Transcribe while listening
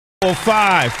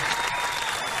5.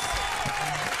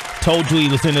 Told you he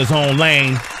was in his own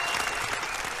lane.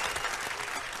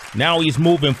 Now he's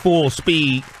moving full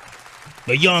speed.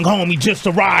 The young homie just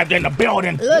arrived in the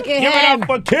building. Look at him. Give it up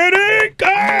for Kitty.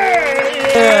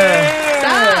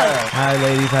 Hi,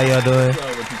 ladies. How y'all doing?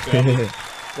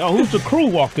 Yo, who's the crew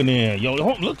walking in? Yo,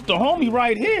 look at the homie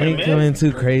right here, Ain't man. coming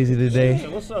too crazy today. Hey,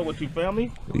 what's up with you, family?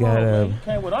 We got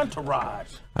came with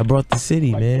entourage. I brought the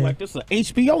city, man. Like this is an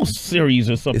HBO series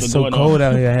or something. It's so going cold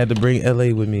on. out here. I had to bring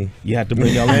LA with me. You had to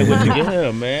bring LA with you.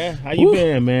 Yeah, man. How you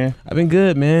been, man? I've been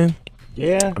good, man.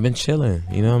 Yeah. I've been chilling.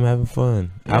 You know, I'm having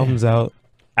fun. Yeah. Album's out.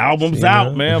 Album's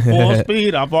out, man. Full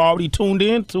speed. I've already tuned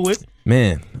into it.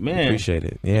 Man. Appreciate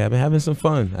it. Yeah, I've been having some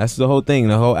fun. That's the whole thing.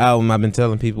 The whole album I've been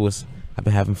telling people is I've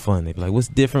been having fun. They be like, what's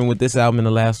different with this album and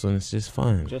the last one? It's just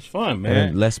fun. Just fun, man.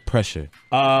 And less pressure.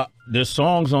 There's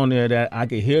songs on there that I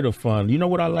can hear the fun. You know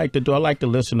what I like to do? I like to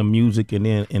listen to music and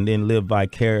then live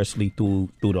vicariously through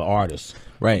the artist.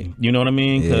 Right. You know what I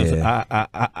mean? Because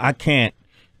I can't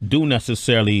do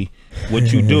necessarily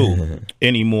what you do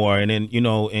anymore. And then,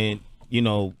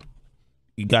 you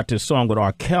got this song with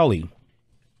R. Kelly,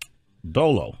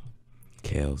 Dolo.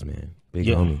 Kels, man. Big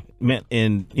homie. Man,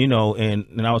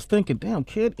 and I was thinking, damn,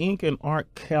 Kid Ink and R.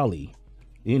 Kelly,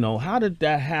 how did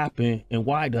that happen and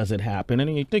why does it happen? And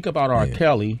then you think about R.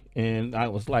 Kelly, and I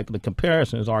was like, the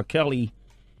comparison is R. Kelly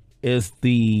is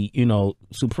the,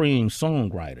 supreme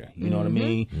songwriter. You know what I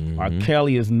mean? R.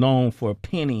 Kelly is known for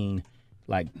penning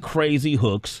like crazy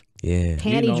hooks. Yeah.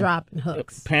 Panty dropping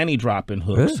hooks. Panty dropping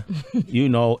hooks.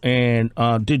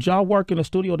 And did y'all work in a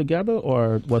studio together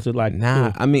or was it like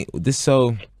Nah, I mean,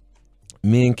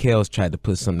 me and Kels tried to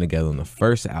put something together on the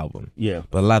first album. Yeah.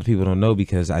 But a lot of people don't know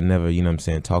because I never,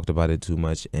 talked about it too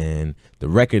much. And the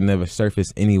record never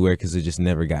surfaced anywhere because it just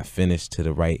never got finished to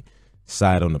the right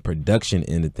side on the production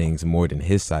end of things more than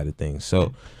his side of things.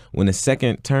 So when the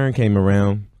second turn came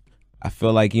around, I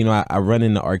feel like, I run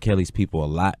into R. Kelly's people a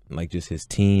lot, like just his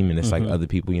team. And it's like other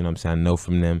people, I know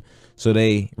from them. So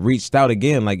they reached out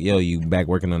again like, yo, you back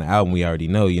working on the album. We already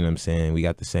know, we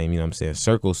got the same,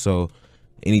 circle. So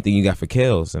anything you got for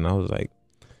Kels? And I was like,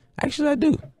 actually, I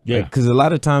do. Yeah. Because a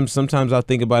lot of times, sometimes I'll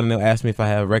think about it and they'll ask me if I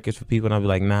have records for people. And I'll be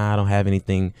like, nah, I don't have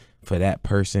anything for that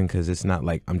person because it's not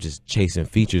like I'm just chasing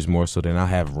features more. So then I'll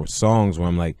have songs where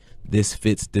I'm like, this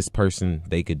fits this person.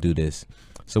 They could do this.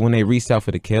 So when they reached out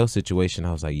for the Kels situation,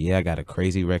 I was like, yeah, I got a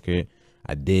crazy record.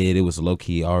 I did. It was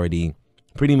low-key already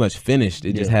pretty much finished.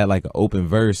 It just had like an open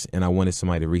verse and I wanted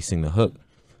somebody to re-sing the hook.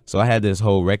 So I had this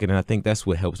whole record and I think that's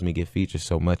what helps me get featured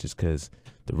so much is because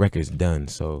the record's done.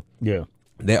 So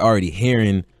they're already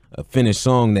hearing a finished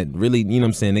song that really,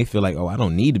 they feel like, oh, I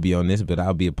don't need to be on this, but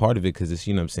I'll be a part of it because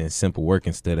it's, simple work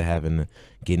instead of having to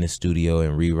get in the studio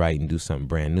and rewrite and do something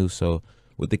brand new. So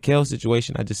with the Kels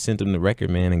situation, I just sent them the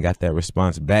record, man, and got that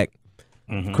response back.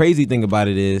 Crazy thing about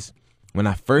it is when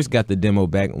I first got the demo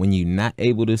back, when you're not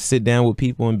able to sit down with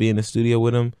people and be in the studio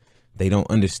with them, they don't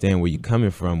understand where you're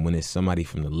coming from when it's somebody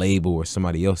from the label or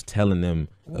somebody else telling them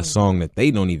a song that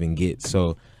they don't even get.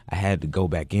 So I had to go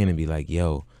back in and be like,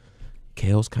 yo,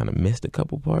 Kels kind of missed a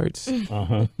couple parts.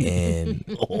 And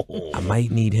I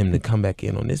might need him to come back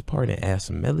in on this part and add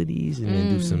some melodies and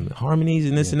then do some harmonies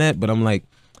and this and that. But I'm like,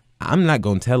 I'm not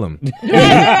going to tell him.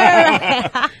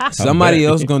 Somebody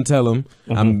else going to tell him.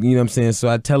 So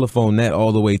I telephoned that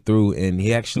all the way through and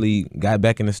he actually got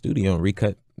back in the studio and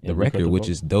recut the record, which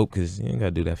is dope because you ain't got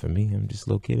to do that for me. I'm just a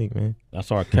little kidding, man.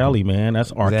 That's R. Kelly, man.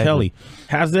 That's R. Kelly.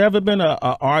 Has there ever been a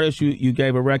artist you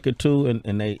gave a record to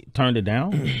and they turned it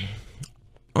down?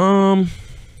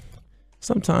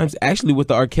 Sometimes. Actually, with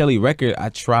the R. Kelly record, I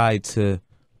tried to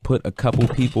put a couple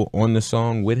people on the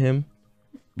song with him.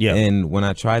 Yeah. And when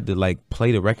I tried to like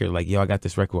play the record, like, yo, I got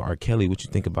this record with R. Kelly. What you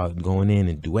think about going in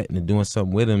and duetting and doing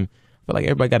something with him? I felt like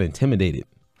everybody got intimidated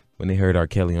when they heard R.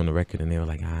 Kelly on the record and they were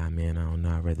like, man, I don't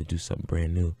know. I'd rather do something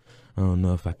brand new. I don't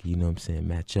know if I can,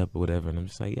 match up or whatever. And I'm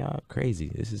just like, y'all crazy.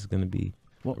 This is going to be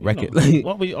a record.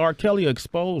 R. Kelly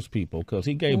exposed people because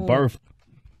he gave birth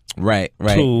right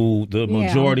to the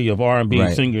majority of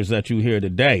R&B singers that you hear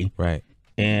today. Right.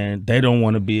 And they don't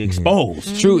want to be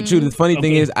exposed. True. The funny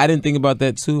thing is, I didn't think about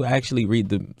that too. I actually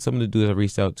some of the dudes I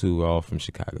reacched out to were all from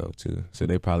Chicago too, so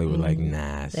they probably were like,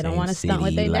 "Nah, they don't want to stunt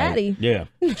with their daddy." Yeah,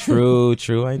 true.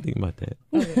 I didn't think about that.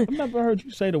 I've never heard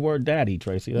you say the word "daddy,"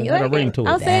 Tracy. That had a ring to it.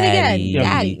 I'll say it again,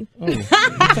 daddy.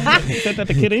 Said that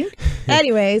to Kid Ink?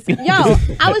 Anyways,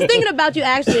 I was thinking about you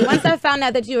actually once I found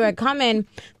out that you were coming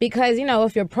because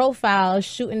if your profile is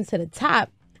shooting to the top,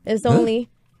 it's only.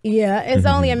 Yeah, it's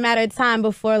only a matter of time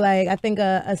before, like, I think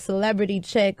a celebrity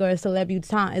chick or a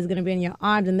celebutante is going to be in your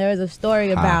arms. And there is a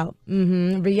story about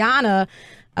Rihanna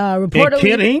Reportedly, And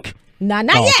Kid Ink? Nah,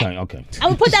 not yet. Okay. I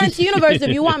would put that into the universe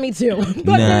if you want me to.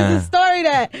 But there's a story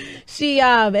that she,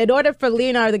 in order for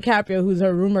Leonardo DiCaprio, who's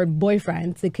her rumored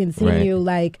boyfriend, to continue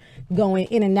like going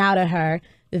in and out of her,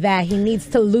 that he needs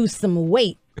to lose some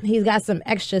weight. He's got some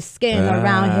extra skin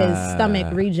around his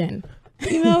stomach region.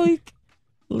 You know,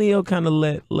 Leo kind of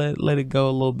let it go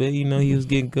a little bit. You know, he was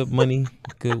getting good money,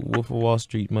 good Wolf of Wall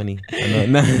Street money. But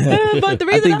the reason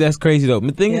I think that's crazy though.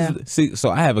 The thing is, see, so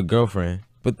I have a girlfriend,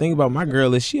 but the thing about my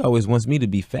girl is she always wants me to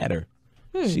be fatter.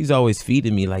 She's always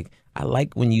feeding me like, I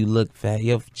like when you look fat,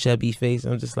 your chubby face.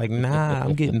 I'm just like, nah,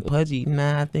 I'm getting pudgy.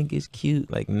 Nah, I think it's cute.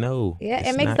 Like, no. Yeah,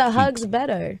 it makes the hugs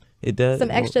better. It does.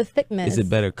 Some extra thickness. Is it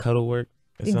better cuddle work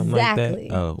or something like that?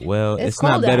 Oh, well, it's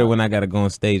not cold better out. when I got to go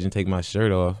on stage and take my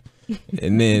shirt off.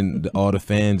 And then all the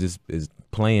fans is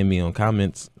playing me on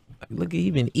comments. Like, look, he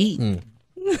been eating.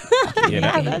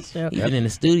 Yeah, that's true. He been in the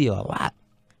studio a lot.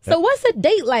 So what's a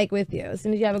date like with you? As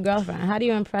soon as you have a girlfriend, how do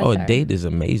you impress her? A date is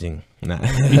amazing. Nah.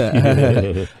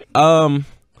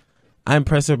 I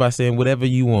impress her by saying whatever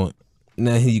you want.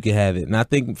 Nah, you can have it. And I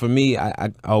think for me,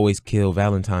 I always kill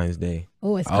Valentine's Day.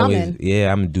 Oh, it's coming.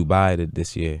 Yeah, I'm in Dubai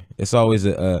this year. It's always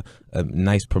a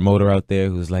nice promoter out there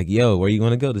who's like, yo, where you going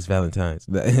to go this Valentine's?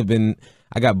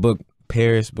 I got booked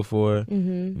Paris before,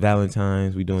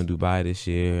 Valentine's. We doing Dubai this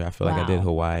year. I feel like I did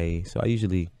Hawaii. So I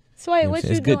usually... So wait, what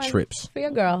you good doing trips for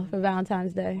your girl for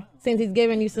Valentine's Day? Since he's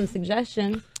giving you some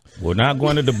suggestions. We're not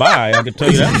going to Dubai, I can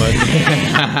tell you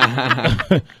that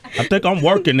much. I think I'm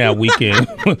working that weekend.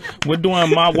 We're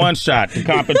doing my one shot. The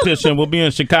competition will be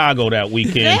in Chicago that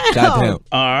weekend. Goddamn.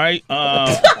 All right.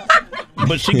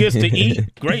 But she gets to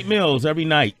eat great meals every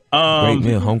night. Great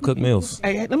meal, home cooked meals.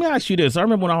 Hey, let me ask you this. I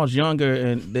remember when I was younger,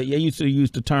 and they used to use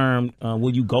the term,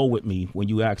 will you go with me, when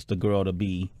you asked the girl to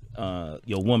be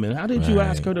your woman. How did you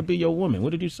ask her to be your woman? What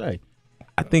did you say?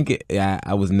 I think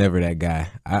I was never that guy.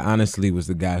 I honestly was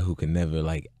the guy who could never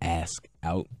like ask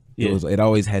out. It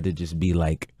always had to just be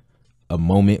like a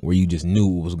moment where you just knew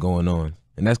what was going on.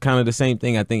 And that's kind of the same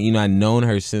thing. I think, you know, I'd known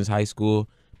her since high school,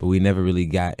 but we never really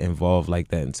got involved like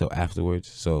that until afterwards.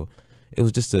 So it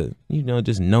was just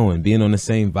just knowing, being on the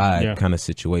same vibe kind of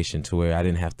situation to where I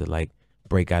didn't have to like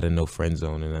break out of no friend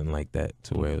zone and nothing like that,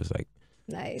 to where it was like,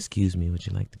 nice. Excuse me, would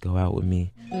you like to go out with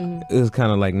me? It was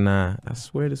kind of like, nah, I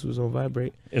swear this was on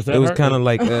vibrate. Is that it was kind of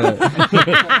like,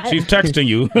 she's texting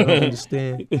you. I don't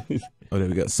understand. Oh, there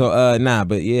we go. So, nah,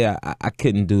 but yeah, I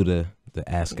couldn't do the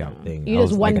ask out thing. You I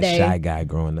just was one like day a shy guy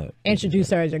growing up. Introduce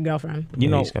her as your girlfriend. You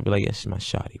know, she's gotta be like, yeah, she's my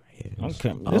shawty right here.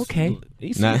 Okay.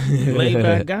 He's a laid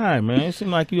back guy, man. It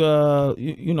seems like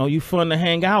you fun to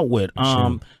hang out with.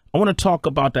 I want to talk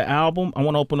about the album. I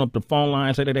want to open up the phone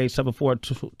lines,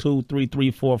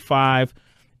 888-742-3345.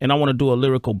 And I want to do a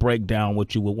lyrical breakdown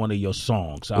with you with one of your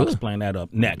songs. I'll explain that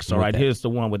up next. All right, here's the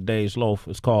one with Days Loaf.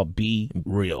 It's called Be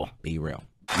Real. Be Real.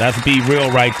 That's Be Real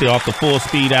right there off the Full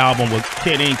Speed album with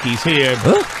Kid Ink. He's here.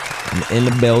 In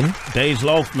the building. Days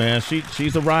Loaf, man.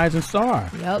 She's a rising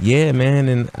star. Yep. Yeah, man.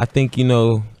 And I think,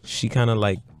 she kind of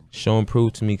like show and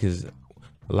prove to me, because a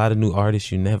lot of new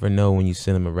artists, you never know when you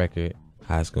send them a record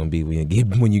how it's gonna be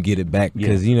when you get it back,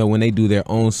 because when they do their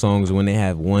own songs, when they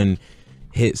have one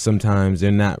hit, sometimes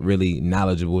they're not really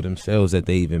knowledgeable themselves that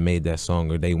they even made that song,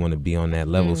 or they want to be on that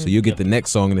level. So you get the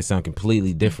next song and it sound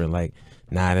completely different. Like,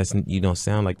 nah, you don't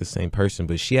sound like the same person.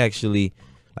 But she actually,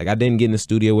 like, I didn't get in the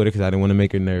studio with her because I didn't want to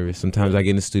make her nervous. Sometimes I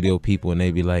get in the studio with people and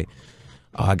they be like,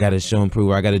 oh, I gotta show and prove,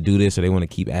 or I gotta do this, or they want to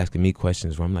keep asking me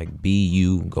questions, where I'm like, be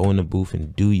you, go in the booth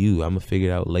and do you. I'm gonna figure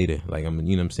it out later. Like,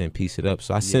 piece it up.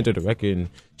 So I sent her the record and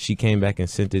she came back and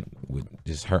sent it with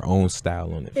just her own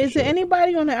style on it. Is there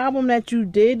anybody on the album that you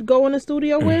did go in the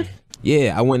studio with?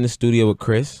 Yeah, I went in the studio with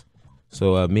Chris.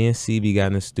 So me and CB got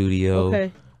in the studio.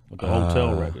 Okay. The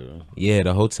hotel record. Yeah,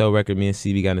 the hotel record, me and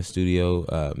CB got in the studio.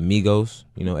 Migos,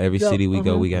 every city we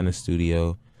go, we got in the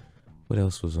studio. What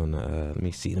else was on the? Let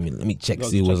me see. Let me check.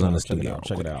 See what was on the studio.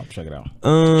 Check it out. Trey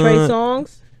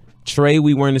Songz. Trey,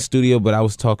 we were in the studio, but I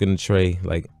was talking to Trey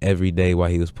like every day while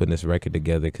he was putting this record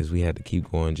together, because we had to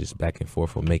keep going just back and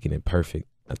forth on making it perfect.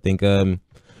 I think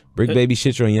Brick Baby,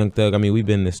 Shitcher, and Young Thug. I mean, we've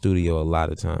been in the studio a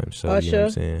lot of times. So Usher. You know what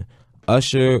I'm saying?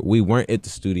 Usher, we weren't at the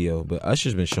studio, but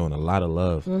Usher's been showing a lot of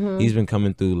love. He's been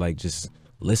coming through like just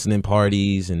listening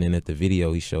parties, and then at the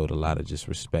video, he showed a lot of just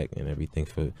respect and everything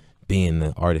for being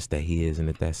the artist that he is and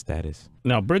at that status.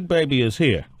 Now, Brick Baby is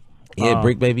here. Yeah,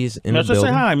 Brick Baby is in the building. Just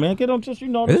say hi, man. Get on, this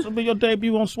will be your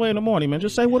debut on Sway in the Morning, man.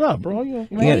 Just say what up, bro. You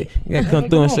gotta come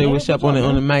through and say what's up on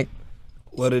the mic.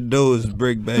 What it do is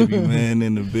Brick Baby Man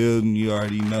in the building. You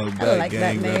already know Back like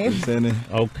Gang that name. representing.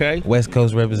 Okay. West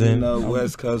Coast You representing. know,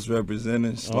 West Coast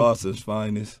representing. Slaucer's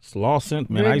finest. Slauson,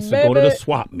 man. Big I used to go to the baby.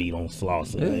 swap meet on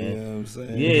Slauson, You man. know what I'm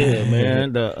saying? Yeah,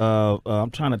 man.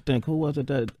 I'm trying to think. Who was it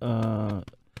that?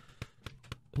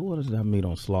 Who was it that I meet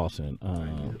on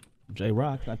Slauson? J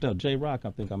Rock. I thought J Rock.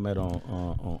 I think I met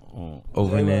on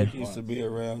Over in there. J-Rock used to be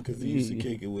around because he used to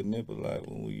kick it with Nip a lot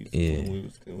when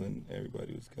when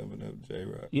everybody was coming up. J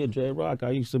Rock. Yeah, J Rock. I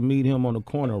used to meet him on the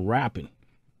corner rapping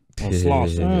on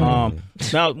Slauson.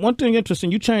 Now, one thing interesting.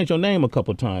 You changed your name a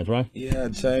couple times, right? Yeah, I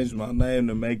changed my name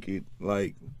to make it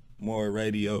like more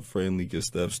radio friendly because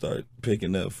stuff started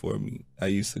picking up for me. I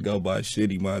used to go by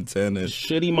Shitty Montana.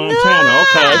 Shitty Montana.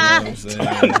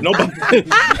 Okay. You know what I'm saying? Nobody.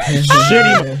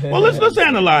 Shitty. Well, let's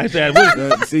analyze that.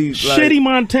 See, like, Shitty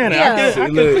Montana. Yeah.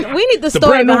 look, We need the The story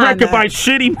brand new behind record that. by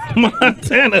Shitty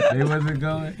Montana. They wasn't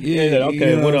going. yeah,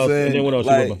 okay, you know what else? I'm saying? And then what else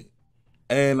you Like, go by?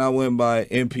 and I went by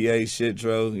MPA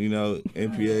Shitro. You know,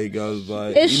 MPA goes by.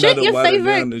 Is you know, shit the your watered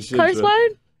favorite down the curse Shitro.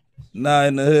 word? Nah,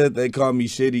 in the hood they call me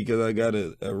shitty because I got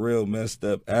a real messed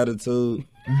up attitude.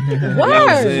 You know what I'm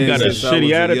Word. saying? You got a Since I shitty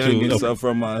was attitude. youngin', so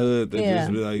from my hood, they Yeah.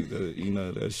 just be like, you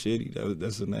know, that's shitty.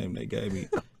 That's the name they gave me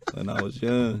when I was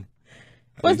young.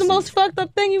 What's the most fucked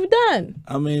up thing you've done?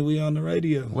 I mean, we on the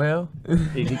radio. Well, Oh,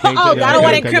 I don't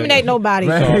want to incriminate nobody.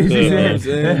 You know what I'm Right.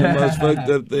 saying? The most fucked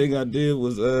up thing I did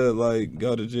was like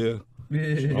go to jail.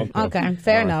 Okay,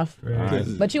 fair enough.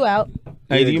 But you out.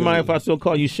 Hey, do you mind if I still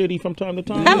call you Shitty from time to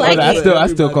time? I like I it.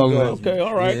 still call him. Okay,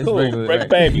 all right, Yeah, it's cool. regular, Break right?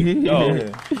 baby. Yo,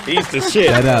 he's the shit.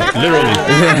 Shout out. Literally.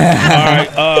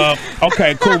 All right.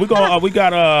 Okay, cool. We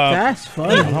got That's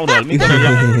funny. hold on. Let me go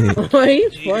to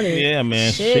He's funny. yeah,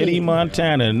 man. Shitty. Shitty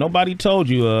Montana. Nobody told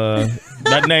you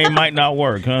that name might not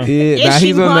work, huh? Yeah, nah, Is she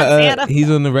he's on Montana? he's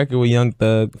on the record with Young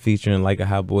Thug featuring Like a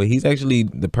Hot Boy. He's actually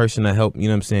the person that helped, you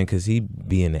know what I'm saying, because he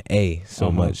be in the A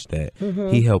so much that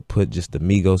he helped put just the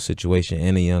Migos situation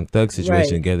and the Young Thug situation Right.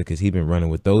 together because he been running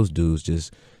with those dudes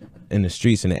just in the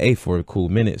streets in the A for a cool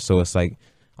minute. So it's like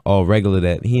all regular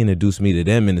that he introduced me to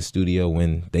them in the studio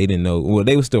when they didn't know. Well,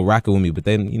 they were still rocking with me, but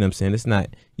then, you know what I'm saying, it's not,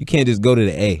 you can't just go to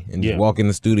the A and just Yeah. walk in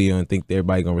the studio and think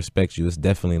everybody gonna respect you. It's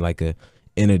definitely like a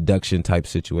introduction type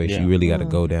situation. Yeah. You really got to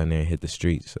go down there and hit the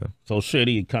streets. So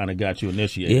Shitty kind of got you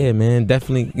initiated. yeah, man,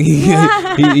 definitely.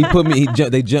 he put me.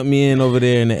 They jumped me in over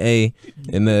there in the A.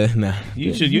 In the nah.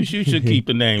 You should keep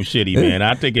the name Shitty, man.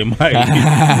 I think it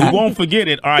might. We won't forget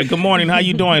it. All right. Good morning. How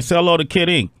you doing? Say hello to Kid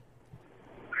Ink.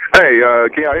 Hey,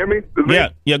 can y'all hear me? This is me?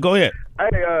 Yeah. Go ahead. Hey,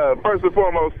 first and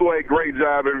foremost, Sway, great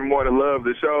job every morning. Love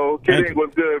the show. Thank Kidding,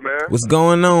 what's good, man? What's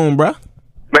going on, bruh?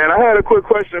 Man, I had a quick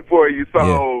question for you.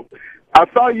 So, I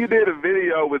saw you did a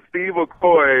video with Steve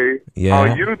McCoy Yeah.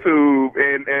 on YouTube,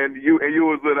 and you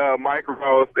was with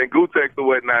Microsoft and Gutex and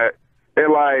whatnot.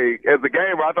 And like, as a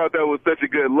gamer, I thought that was such a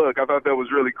good look. I thought that was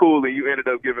really cool, and you ended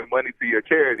up giving money to your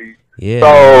charity. Yeah.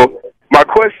 So, my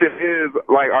question is,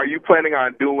 like, are you planning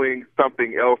on doing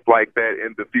something else like that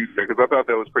in the future? Because I thought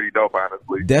that was pretty dope,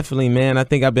 honestly. Definitely, man. I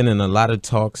think I've been in a lot of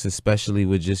talks, especially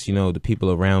with just, you know, the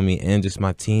people around me and just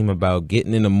my team about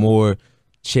getting into more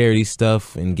charity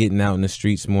stuff and getting out in the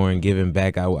streets more and giving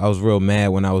back. I was real mad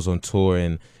when I was on tour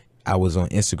and I was on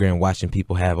Instagram watching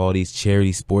people have all these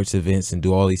charity sports events and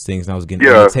do all these things, and I was getting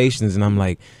invitations, and I'm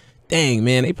like, dang,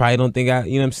 man, they probably don't think I,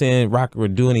 you know what I'm saying, rock or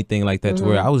do anything like that. To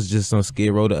where I was just on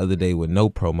Skid Row the other day with no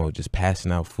promo, just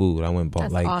passing out food. I went and bought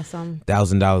That's like awesome.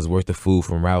 $1,000 worth of food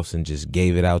from Ralph's and just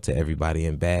gave it out to everybody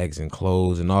in bags and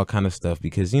clothes and all kind of stuff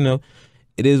because, you know,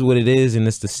 it is what it is, and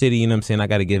it's the city, you know what I'm saying? I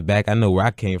got to give back. I know where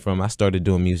I came from. I started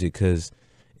doing music because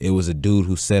it was a dude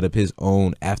who set up his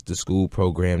own after-school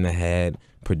program that had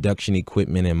production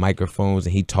equipment and microphones,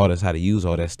 and he taught us how to use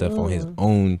all that stuff on his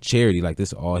own charity. Like,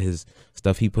 this all his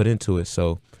stuff he put into it.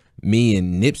 So me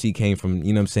and Nipsey came from,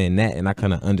 you know what I'm saying, that, and I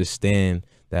kind of understand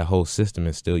that whole system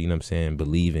and still, you know what I'm saying,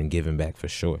 believe in giving back for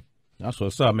sure. That's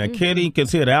what's up, man. Kid Ink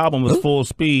is here. The album is full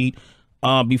speed.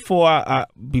 Before I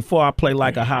play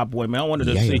Like a Hot Boy, man, I wanted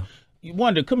to see. You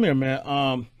wonder, come here,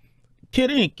 man. Kid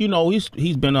Ink, you know, he's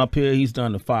been up here. He's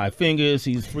done the Five Fingers.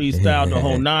 He's freestyled the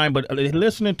whole nine. But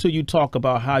listening to you talk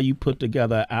about how you put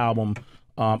together an album,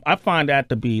 I find that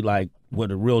to be like where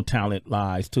the real talent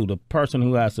lies, too. The person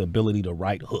who has the ability to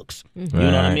write hooks. You know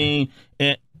what I mean?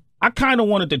 And I kind of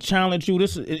wanted to challenge you.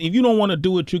 This, if you don't want to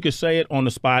do it, you can say it on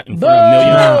the spot in front of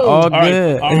millions. All right,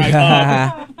 good. all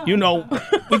right. You know,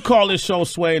 we call this show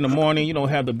Sway in the Morning. You know,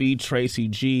 have the beat Tracy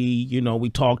G. You know,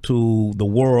 we talk to the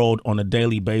world on a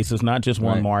daily basis, not just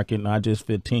one market, not just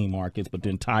 15 markets, but the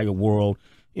entire world.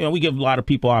 you know, we give a lot of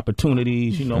people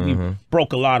opportunities. You know, we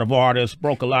broke a lot of artists,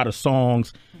 broke a lot of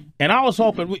songs. And I was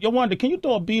hoping, you wonder, can you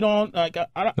throw a beat on? Like,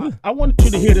 I wanted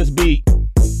you to hear this beat.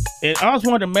 And I was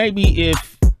wondering maybe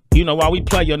if, you know, while we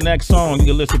play your next song, you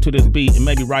can listen to this beat and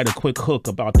maybe write a quick hook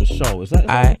about the show. Is that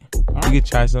all right? We can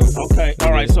try something. Okay,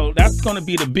 all right. So that's gonna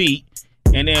be the beat,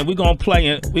 and then we're gonna play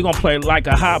it. We're gonna play Like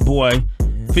a Hot Boy,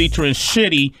 featuring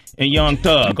Shitty and Young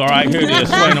Thug. All right, here it is.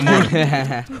 Sway in the morning.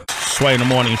 Sway in the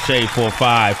morning. Shade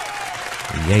 45.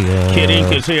 Yeah. Kid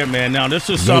Ink is here, man. Now this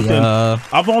is something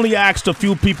I've only asked a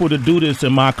few people to do this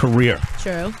in my career.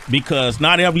 True. Because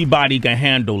not everybody can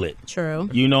handle it. True.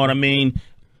 You know what I mean?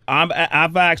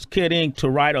 I've asked Kid Ink to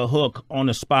write a hook on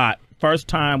the spot. First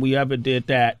time we ever did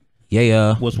that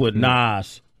was with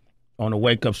Nas on the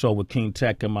Wake Up Show with King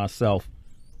Tech and myself.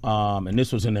 And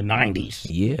this was in the 90s.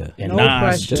 Yeah. And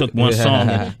Nas took one song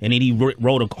and then he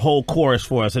wrote a whole chorus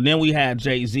for us. And then we had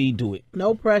Jay-Z do it.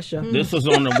 No pressure. This was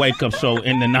on the Wake Up Show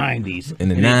in the 90s. In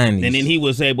the 90s. And then he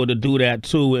was able to do that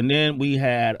too. And then we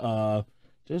had,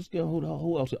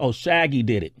 who else? Oh, Shaggy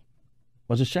did it.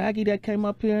 Was it Shaggy that came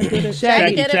up here and did it?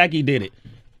 Shaggy did it.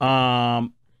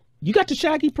 You got the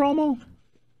Shaggy promo?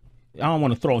 I don't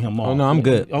want to throw him off. Oh, no, I'm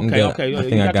good. Okay. I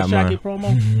think I got the Shaggy mine.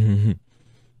 promo?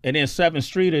 And then 7th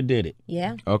Streeter did it.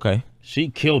 Yeah. Okay. She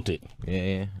killed it.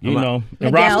 Yeah. You know.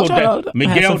 And Miguel.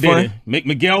 Miguel did it.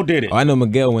 Miguel did it. Oh, I know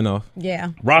Miguel went off.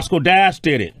 Yeah. Roscoe Dash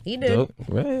did it. He did.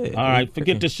 Right. All right,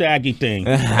 forget the Shaggy thing.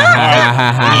 All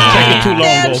right. Taking too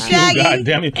long, though. God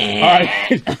damn it. All right.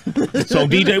 So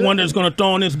DJ Wonder's going to throw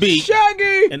on this beat.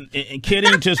 Shaggy! And Kid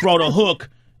Ink just wrote a hook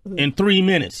in 3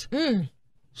 minutes.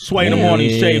 Sway in the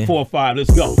morning, Shade 4-5. Let's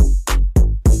go.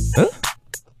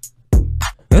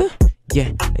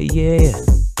 Yeah.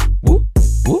 Whoop,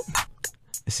 whoop.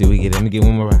 Let's see what we get. Let me get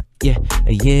one more right. Yeah.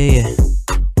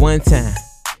 One time.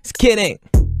 It's Kid Ink.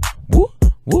 Whoop,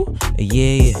 whoop.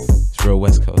 Yeah. It's real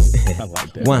West Coast. I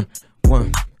like that.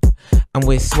 One. I'm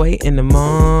with Sway in the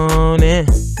morning.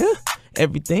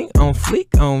 Everything on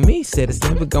fleek on me. Said it's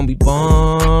never gonna be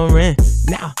boring.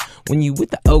 Now, when you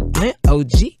with the Oakland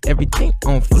OG, everything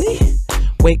on fleek.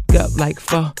 Wake up like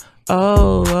 4.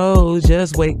 Oh,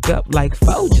 just wake up like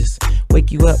 4. Just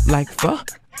wake you up like 4.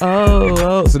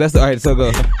 Oh. So that's all right. So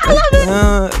go. So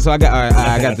I got all right.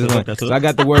 I got this one. So I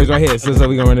got the words right here. So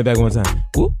we gonna run it back one time.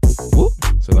 Whoop, whoop.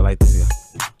 So go like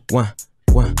this. Go.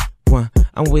 One.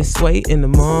 I'm with Sway in the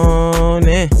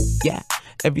morning. Yeah.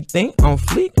 Everything on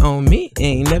fleek on me.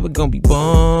 Ain't never gonna be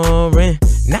boring.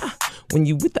 Nah. When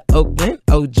you with the Oakland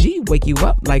OG, wake you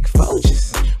up like 4.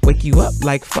 Just wake you up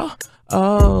like 4.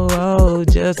 Oh,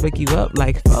 just wake you up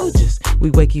like 4. Just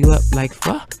we wake you up like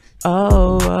 4.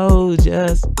 Oh,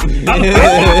 just. The second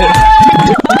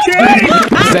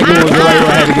one was right where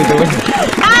I had to get the way.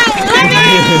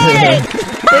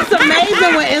 It's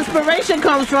amazing where inspiration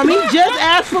comes from. He just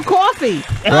asked for coffee.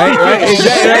 Right.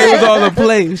 Exactly. It was all a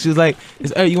play. She was like,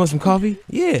 you want some coffee?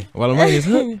 Yeah. While I'm writing this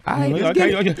hook. All right, let's get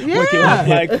it. Wake you up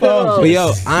like 4. But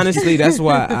yo, honestly, that's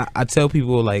why I tell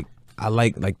people like I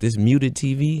like this muted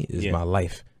TV is my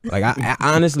life. Like I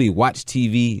honestly watch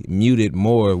TV muted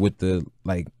more with the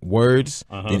like words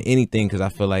than anything, because I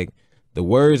feel like the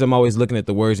words, I'm always looking at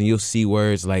the words and you'll see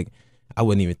words like I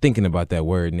wasn't even thinking about that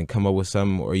word and then come up with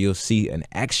something, or you'll see an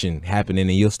action happening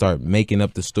and you'll start making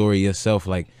up the story yourself,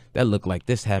 like that looked like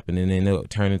this happened, and then it'll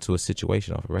turn into a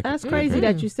situation off a record. That's crazy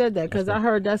that you said that, because I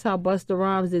heard that's how Busta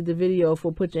Rhymes did the video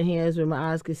for Put Your Hands Where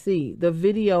My Eyes Could See. The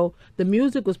video, the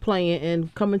music was playing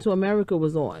and Coming to America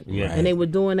was on. Yeah. And they were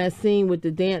doing that scene with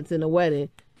the dance in the wedding.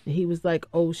 And he was like,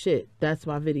 oh shit, that's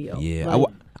my video. Yeah, like,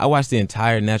 I watched the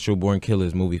entire Natural Born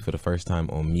Killers movie for the first time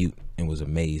on mute and was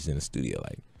amazed in the studio.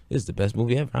 Like, this is the best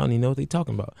movie ever. I don't even know what they're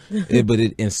talking about. But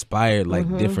it inspired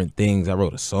like different things. I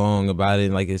wrote a song about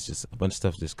it. Like, it's just a bunch of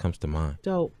stuff just comes to mind.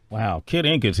 Dope. Wow, Kid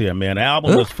Ink is here, man. The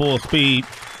album is full speed.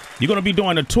 You're going to be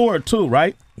doing a tour too,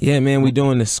 right? Yeah, man, we're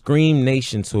doing the Scream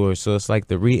Nation tour. So it's like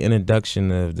the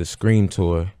reintroduction of the Scream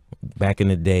tour back in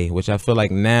the day, which I feel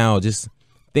like now, just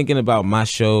thinking about my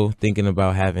show, thinking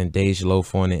about having Dej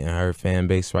Loaf on it and her fan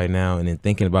base right now, and then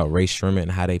thinking about Ray Sherman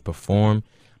and how they perform,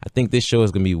 I think this show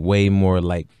is going to be way more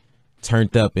like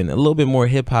turned up and a little bit more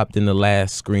hip hop than the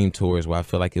last Scream tours, where I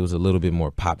feel like it was a little bit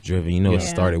more pop driven. You know, it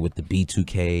started with the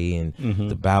B2K and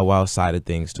the Bow Wow side of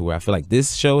things, to where I feel like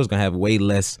this show is going to have way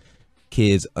less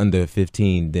kids under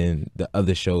 15 than the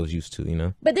other shows used to, you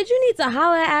know? But did you need to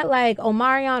holler at like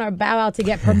Omarion or Bow Wow to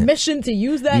get permission to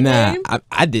use that name? Nah,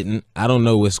 I didn't. I don't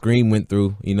know what Scream went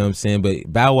through, you know what I'm saying? But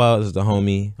Bow Wow is the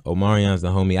homie. Omarion's the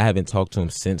homie. I haven't talked to him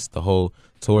since the whole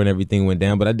tour and everything went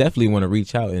down, but I definitely want to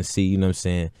reach out and see, you know what I'm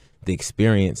saying, the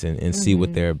experience and see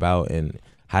what they're about and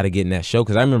how to get in that show.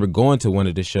 Because I remember going to one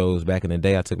of the shows back in the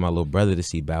day. I took my little brother to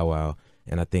see Bow Wow,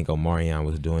 and I think Omarion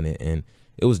was doing it, and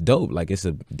it was dope. Like, it's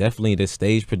definitely the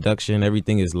stage production.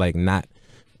 Everything is like not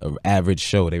an average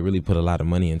show. They really put a lot of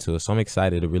money into it. So I'm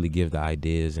excited to really give the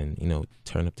ideas and, you know,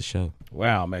 turn up the show.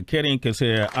 Wow, man. Kid Ink is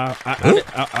here. I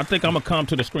think I'm going to come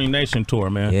to the Scream Nation tour,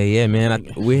 man. Yeah,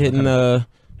 man. We're hitting,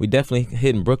 we definitely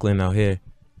hitting Brooklyn out here.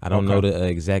 I don't know the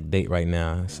exact date right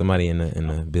now. Somebody in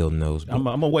the building knows. I'm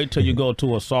gonna wait till you go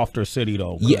to a softer city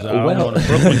though. Yeah, I don't know the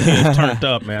Brooklyn kids turned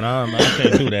up, man. I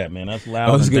can't do that, man. That's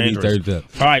loud and dangerous. Be turned up.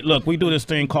 All right, look, we do this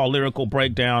thing called lyrical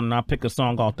breakdown, and I pick a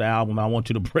song off the album. I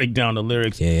want you to break down the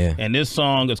lyrics. Yeah. And this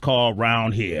song is called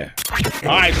 "Round Here." All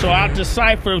right, so I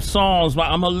decipher songs.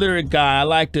 I'm a lyric guy. I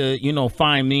like to, you know,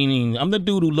 find meaning. I'm the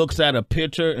dude who looks at a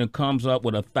picture and comes up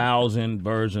with 1,000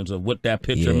 versions of what that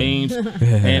picture means.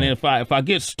 And if I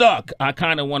get stuck, I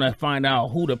kind of want to find out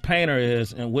who the painter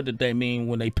is and what did they mean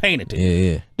when they painted it.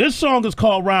 Yeah. This song is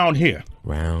called "Round Here."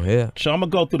 Round here. So I'm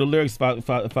gonna go through the lyrics.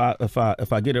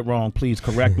 If I get it wrong, please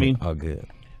correct me. All good.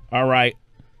 All right,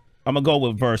 I'm gonna go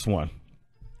with verse 1.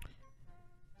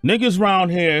 Niggas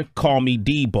round here call me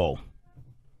Debo.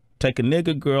 Take a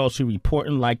nigga girl, she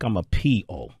reporting like I'm a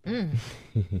P.O.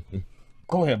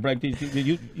 Go ahead, break these.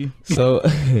 You. So,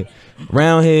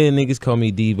 round here, niggas call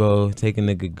me Debo. Take a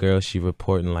nigga girl, she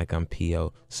reporting like I'm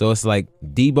P.O. So it's like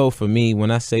Debo for me.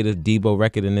 When I say the Debo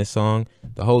record in this song,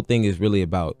 the whole thing is really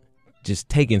about just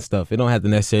taking stuff. It don't have to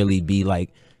necessarily be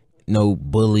like no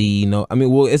bully. No, I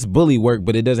mean, well, it's bully work,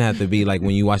 but it doesn't have to be like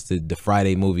when you watch the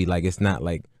Friday movie. Like, it's not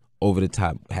like over the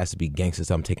top. It has to be gangster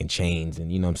stuff. I'm taking chains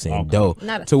and, you know what I'm saying, dough.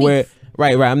 Not a to thief.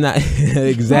 Where right. I'm not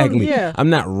exactly. Yeah. I'm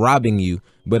not robbing you,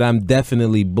 but I'm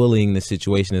definitely bullying the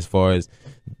situation as far as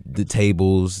the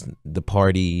tables, the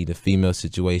party, the female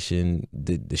situation,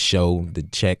 the show, the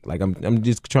check. Like, I'm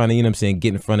just trying to, you know what I'm saying,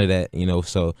 get in front of that, you know.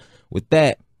 So with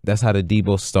that, that's how the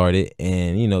Debo started.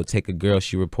 And, you know, take a girl,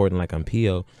 she reporting like I'm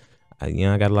P.O. You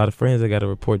know, I got a lot of friends that got to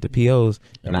report to POs,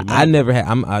 and I never had.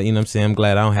 You know what I'm saying, I'm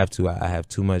glad I don't have to. I have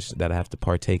too much that I have to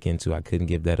partake into. I couldn't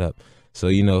give that up. So,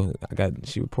 you know,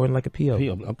 she reporting like a PO.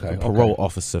 Okay. A parole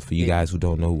officer for you guys who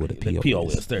don't know what a PO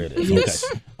is. There it is.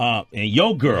 Okay. And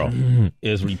your girl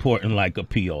is reporting like a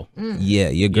PO. Yeah,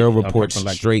 your girl reports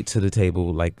straight to the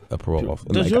table like a parole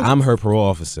officer. Like, I'm her parole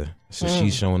officer, so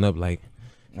she's showing up like,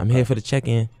 I'm here for the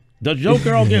check-in. Does your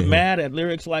girl get mad at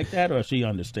lyrics like that, or she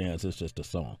understands it's just a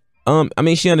song? I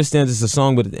mean, she understands it's a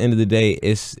song, but at the end of the day,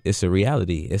 it's a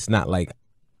reality. It's not like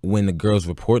when the girl's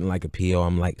reporting like a PO,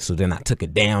 I'm like, so then I took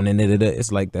it down and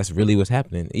it's like, that's really what's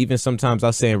happening. Even sometimes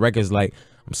I'll say in records like,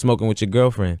 I'm smoking with your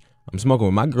girlfriend. I'm smoking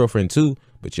with my girlfriend too,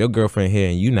 but your girlfriend here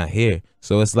and you not here.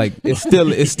 So it's like, it's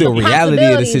still reality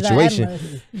of the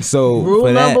situation. So Rule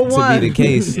for that number one. to be the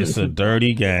case, It's a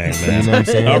dirty game, man. you know what I'm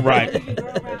saying? All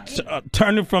right.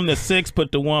 Turn it from the 6,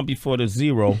 put the 1 before the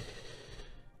 0.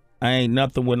 I ain't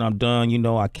nothing when I'm done. You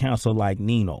know, I cancel like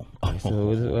Nino.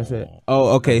 So what's that?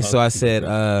 Oh, okay. So I said,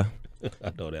 I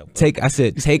know that.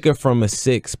 take her from a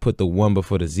 6, put the 1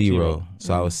 before the 0.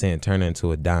 So I was saying turn her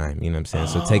into a dime. You know what I'm saying?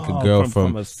 So take a girl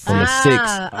from a 6, put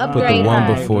the upgrade 1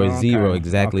 her. before a 0. Okay.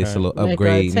 Exactly. It's a little Make her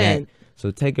a upgrade. 10. So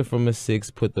take her from a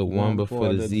 6, put the 1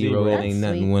 before the 0. It That's ain't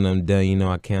nothing sweet. when I'm done. You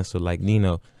know, I cancel like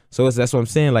Nino. So that's what I'm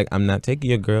saying. Like, I'm not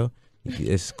taking your girl.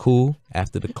 It's cool.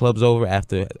 After the club's over,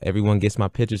 after everyone gets my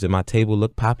pictures and my table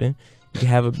look popping, you can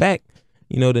have it back.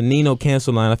 You know, the Nino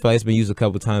cancel line, I feel like it's been used a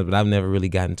couple times, but I've never really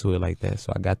gotten to it like that.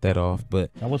 So I got that off.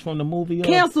 But That was from the movie.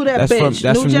 Cancel that that's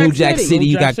bitch. from New Jack City.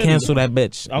 You New Jack got City. cancel that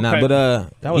bitch. Okay. Nah, but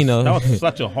That was, you know, that was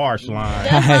such a harsh line.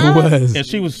 it was. And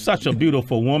she was such a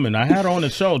beautiful woman. I had her on the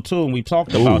show too, and we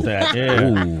talked about that. Yeah.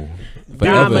 Ooh.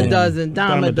 Dime Forever. a dozen.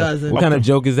 Dime a dozen. What kind of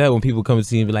joke is that when people come to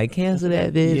see you and be like, cancel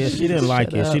that bitch? Yeah, she didn't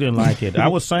like it. She didn't like it. I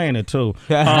was saying it too.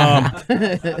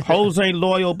 Hoes ain't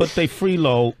loyal, but they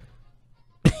freeload.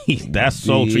 That's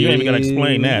so true. You ain't even gotta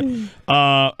explain that.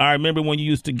 I remember when you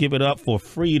used to give it up for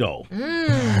Frito.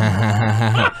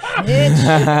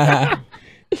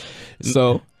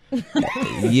 So,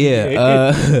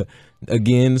 yeah.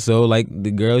 Again, so like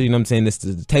the girls, you know what I'm saying? It's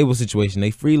the table situation.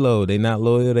 They freeload. They not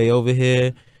loyal. They over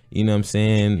here. You know what I'm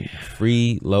saying?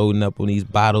 Free loading up on these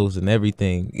bottles and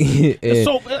everything. And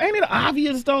So ain't it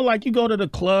obvious though? Like you go to the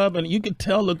club and you can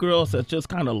tell the girls that's just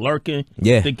kind of lurking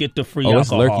to get the free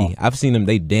alcohol. It's lurky. I've seen them.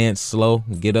 They dance slow,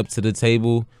 get up to the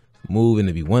table, move, and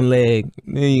it be one leg.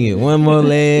 Then you get one more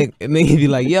leg, and then you be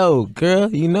like, "Yo, girl,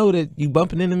 you know that you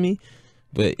bumping into me."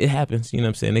 But it happens, you know what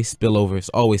I'm saying? They spill over. It's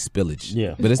always spillage.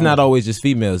 Yeah. But it's not always just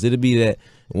females. It'll be that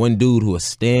one dude who will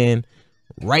stand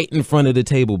right in front of the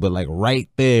table, but like right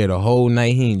there the whole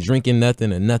night. He ain't drinking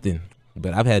nothing or nothing.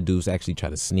 but I've had dudes actually try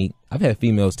to sneak. I've had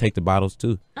females take the bottles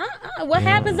too. What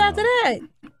happens after that?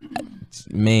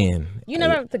 Man, You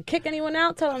never have to kick anyone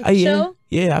out, tell them to yeah, chill?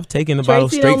 yeah, I've taken the bottle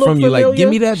Tracy straight don't look from you. Like, familiar. give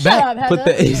me that Shut back. up, Put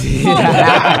Heather.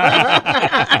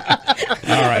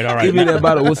 All right. Give me that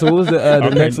bottle. So what was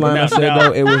the next line I said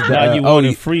though? It was now you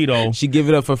wanted Frito. She give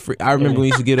it up for free. I remember when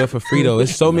you used to give it up for Frito.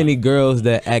 It's so many girls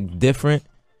that act different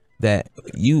that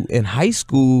you in high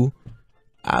school.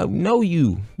 I know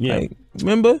you. Yeah. Like,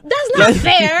 remember? That's not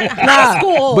fair. High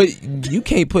school. But you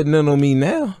can't put none on me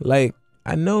now. Like,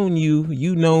 I known you,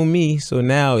 you know me, so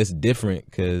now it's different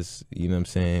because, you know what I'm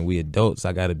saying, we adults,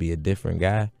 I got to be a different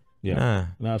guy. Yeah.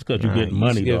 No, it's because you're getting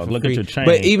money, get it dog. for Look free. at your chain.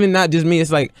 But even not just me,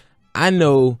 it's like, I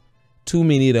know too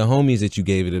many of the homies that you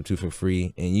gave it up to for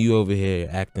free, and you over here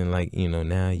acting like, you know,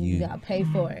 now you gotta pay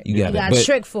for it. You gotta but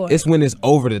trick for it. It's when it's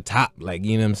over the top, like,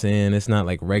 you know what I'm saying? It's not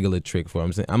like regular trick for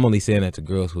it. I'm only saying that to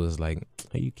girls who is like,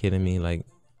 are you kidding me? Like,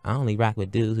 I only rock with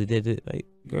dudes who did it. Like,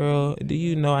 girl, do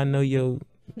you know I know your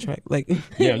track? Like,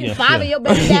 Five of your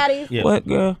baby daddies. Yeah. What,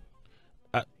 girl?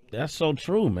 That's so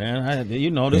true, man.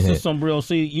 This is some real.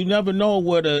 See, you never know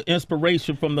where the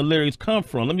inspiration from the lyrics come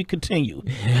from. Let me continue.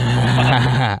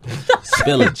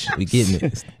 Spillage. We getting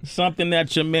it. Something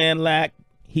that your man lack.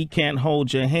 He can't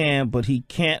hold your hand, but he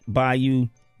can't buy you.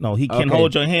 No, he can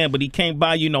hold your hand, but he can't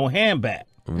buy you no hand back.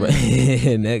 Right.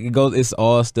 And that goes. It's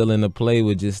all still in the play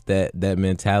with just that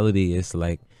mentality. It's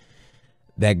like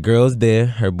that girl's there,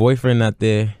 her boyfriend not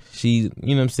there. She,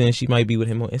 you know what I'm saying, she might be with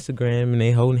him on Instagram and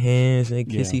they holding hands and they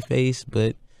kissy face,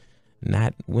 but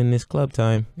not when it's club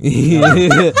time.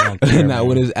 Not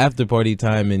when it's after party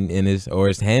time and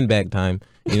it's handbag time.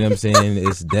 You know what I'm saying?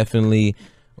 It's definitely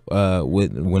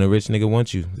when a rich nigga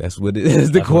wants you. That's what it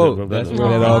is. The quote. That's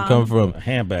where that all come from.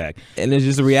 Handbag. And it's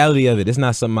just the reality of it. It's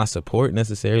not something I support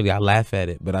necessarily. I laugh at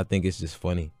it, but I think it's just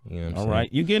funny. You know what I'm saying? All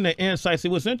right. You getting the insight. See,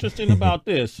 what's interesting about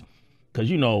this,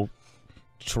 because, you know,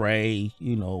 Trey,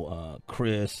 you know,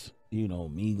 Chris, you know,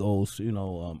 Migos, you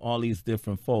know, all these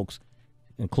different folks,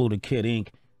 including Kid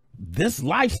Ink. This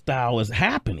lifestyle is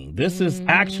happening. This is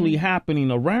actually happening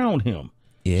around him.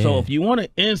 Yeah. So if you want an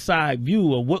inside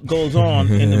view of what goes on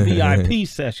in the VIP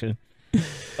section,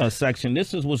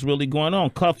 this is what's really going on.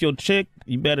 Cuff your chick.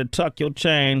 You better tuck your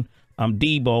chain. I'm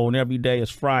Debo, and every day is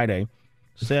Friday.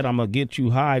 Said I'm going to get you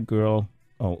high, girl.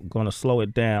 Oh, going to slow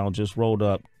it down. Just rolled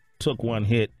up. Took one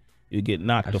hit. You get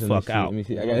knocked the fuck out. Let me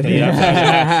see. I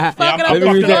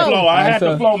had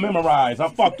the flow memorized. I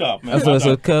fucked up, man.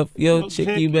 So cuff your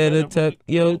chick, you better tuck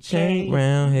your chain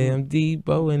round here. I'm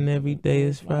Debo and every day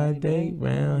is Friday.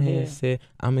 Round here said,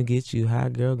 I'ma get you high,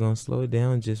 girl, gonna slow it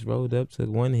down. Just rolled up, took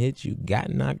one hit, you got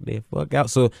knocked the fuck out.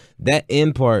 So that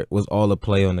end part was all a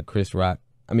play on the Chris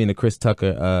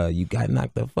Tucker, you got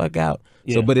knocked the fuck out.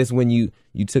 Yeah. So, but it's when you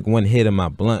took one hit of my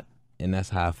blunt. And that's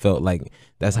how I felt, like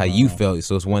that's how you felt.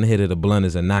 So it's one hit of the blunt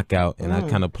is a knockout, and I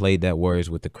kind of played that words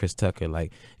with the Chris Tucker,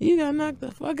 like you got knocked the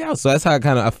fuck out. So that's how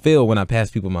I feel when I pass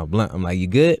people my blunt. I'm like, you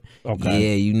good? Okay.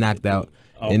 Yeah, you knocked out.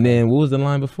 Okay. And then what was the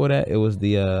line before that? It was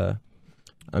the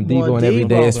I'm Debo and every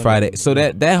day is Friday. So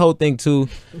that whole thing too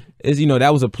is, you know,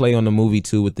 that was a play on the movie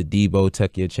too with the Debo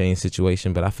tuck your chain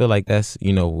situation. But I feel like that's,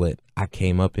 you know, what I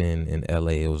came up in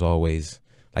LA. It was always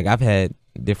like I've had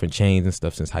different chains and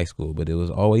stuff since high school, but it was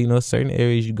always, you know, certain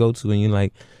areas you go to and you're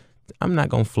like, I'm not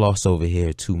gonna floss over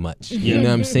here too much. You know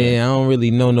what I'm saying? I don't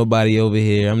really know nobody over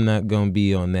here. I'm not gonna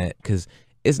be on that, because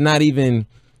it's not even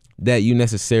that you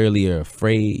necessarily are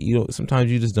afraid. You know, sometimes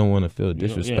you just don't want to feel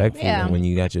disrespectful. And when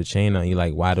you got your chain on, you're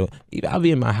like, why do I'll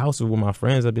be in my house with my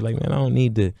friends, I'll be like, man, I don't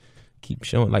need to keep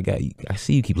showing, like I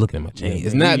see you keep looking at my chain.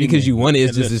 It's not because you want it,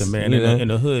 it's just listen, man, you know? in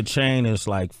the hood, chain is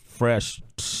like fresh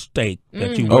steak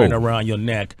that you wear around your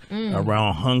neck,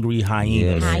 around hungry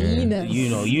hyenas. You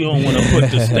know, you don't want to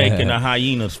put the steak in a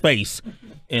hyena's face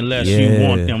unless you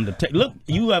want them to take. Look,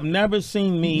 you have never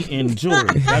seen me in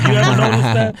jewelry. Have you ever noticed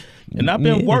that? And I've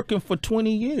been working for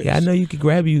 20 years. Yeah, I know you could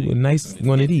grab you a nice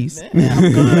one of these. Man,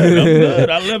 I'm good.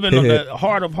 I live in the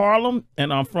heart of Harlem,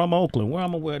 and I'm from Oakland. Where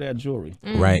I'm gonna wear that jewelry?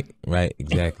 Right,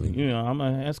 exactly. You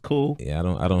know, that's cool. Yeah,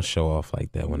 I don't show off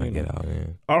like that when I get out,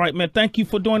 man. All right, man. Thank you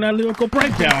for doing that lyrical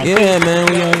breakdown. Yeah, man.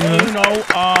 You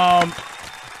know,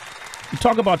 you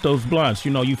talk about those blunts.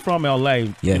 You know, you from LA.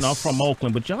 Yes. You know, I'm from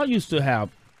Oakland, but y'all used to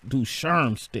do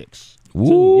sherm sticks.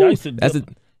 Ooh, y'all used to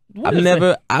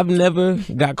I've never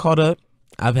got caught up.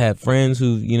 I've had friends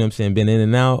who, you know what I'm saying, been in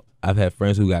and out. I've had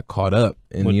friends who got caught up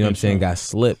and, you know what I'm saying, got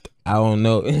slipped. I don't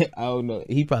know. I don't know.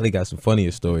 He probably got some funnier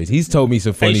stories. He's told me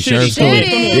some funny Shitty, Sherm stories.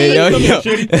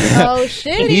 Shitty. Yeah, Oh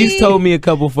shit. He's told me a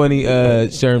couple funny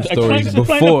Sherm stories Explain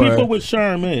before. to people what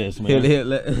Sherm is, man.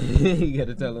 You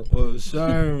gotta tell him. Well,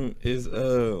 Sherm is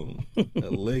a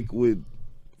liquid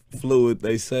fluid.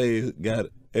 They say it got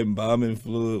embalming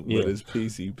fluid, but it's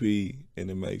PCP,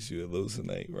 and it makes you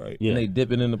hallucinate, right? Yeah. And they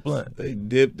dip it in the blunt. They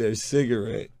dip their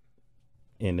cigarette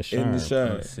In the in the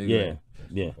Sherm. Sherm. Yeah.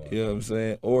 Yeah. You know what I'm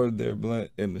saying? Or their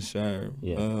blunt in the Sherm.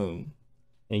 Yeah.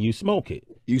 And you smoke it.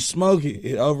 You smoke it,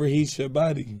 it overheats your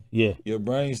body. Yeah. Your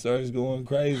brain starts going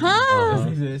crazy.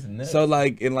 So So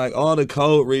like in like all the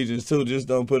cold regions too, just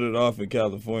don't put it off in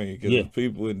California because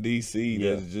people in DC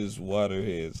that's just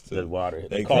waterheads too. That's water.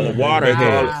 They call it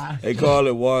waterhead. They call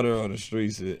it water on the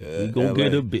streets. You gonna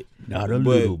get a bit, not a But,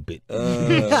 little bit.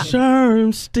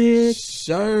 Sherm stick.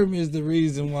 Sherm is the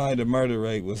reason why the murder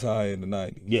rate was high in the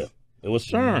 90s. Yeah. It was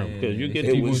Sherm because you get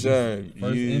It people. was Sherm.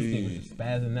 First instinct was just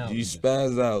spazzing out. You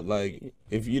spaz out like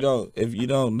if you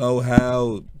don't know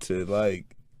how to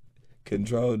like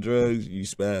control drugs, you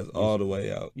spaz all the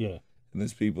way out. Yeah. And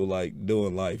there's people like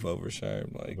doing life over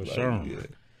Sherm. Like Sherm. Yeah,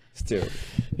 it's terrible.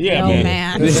 Yeah, Oh, man.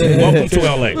 man. Welcome to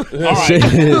LA. All right.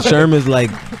 Sherm is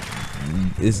like,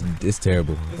 it's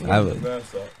terrible.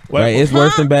 Right, it's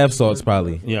worse than bath salts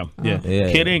probably. Yeah.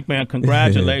 Kid Ink, man,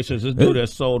 congratulations. This dude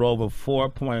has sold over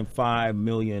 4.5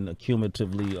 million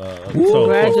cumulatively.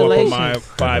 Congratulations.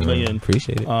 5 million.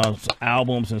 Appreciate it.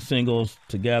 Albums and singles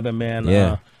together, man.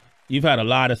 Yeah. You've had a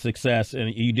lot of success,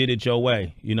 and you did it your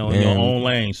way, in your own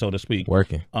lane, so to speak.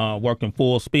 Working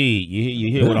full speed.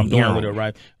 You hear what I'm doing with it,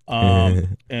 right?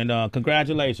 And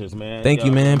congratulations, man. Thank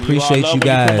you, man. Appreciate you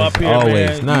guys here,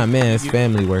 always. man. It's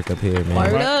family work up here, man.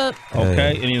 Word up.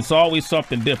 Okay, and it's always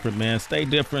something different, man. Stay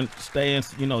different. Stay in.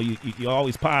 You're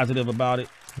always positive about it.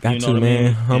 Got to, man. I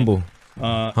mean? Humble.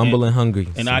 Humble and hungry.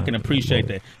 And so, I can appreciate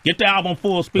that. Get the album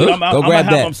Full Speed. Go I'm grab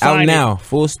have them that. sign Out it. now.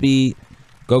 Full Speed.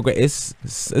 Go grab. It's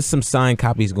some signed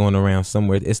copies going around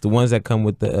somewhere. It's the ones that come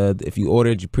with the if you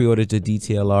pre-ordered the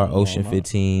DTLR Ocean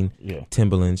 15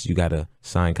 Timberlands, you got a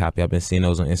signed copy. I've been seeing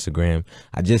those on Instagram.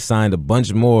 I just signed a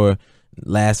bunch more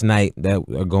last night that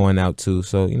are going out too.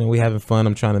 So we having fun.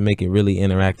 I'm trying to make it really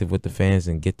interactive with the fans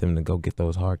and get them to go get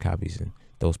those hard copies and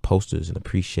those posters and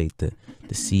appreciate the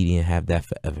CD and have that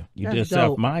forever. You did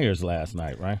Seth Meyers last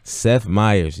night, right? Seth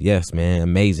Meyers, yes, man,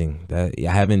 amazing. I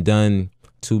haven't done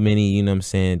too many,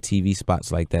 TV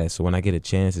spots like that. So when I get a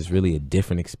chance, it's really a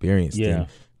different experience than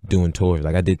doing tours.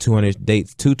 Like I did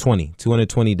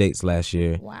 220 dates last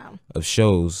year. Wow. Of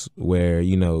shows where,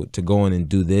 to go in and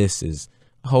do this is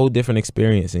a whole different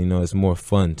experience. And, it's more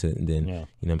fun than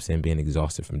being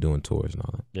exhausted from doing tours and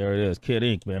all that. There it is. Kid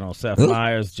Ink, man, on Seth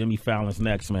Meyers. Jimmy Fallon's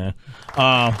next, man.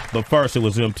 But first it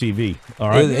was MTV. All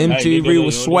right. MTV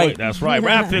was swipe. That's right.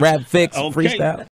 Rap Fix. Freestyle.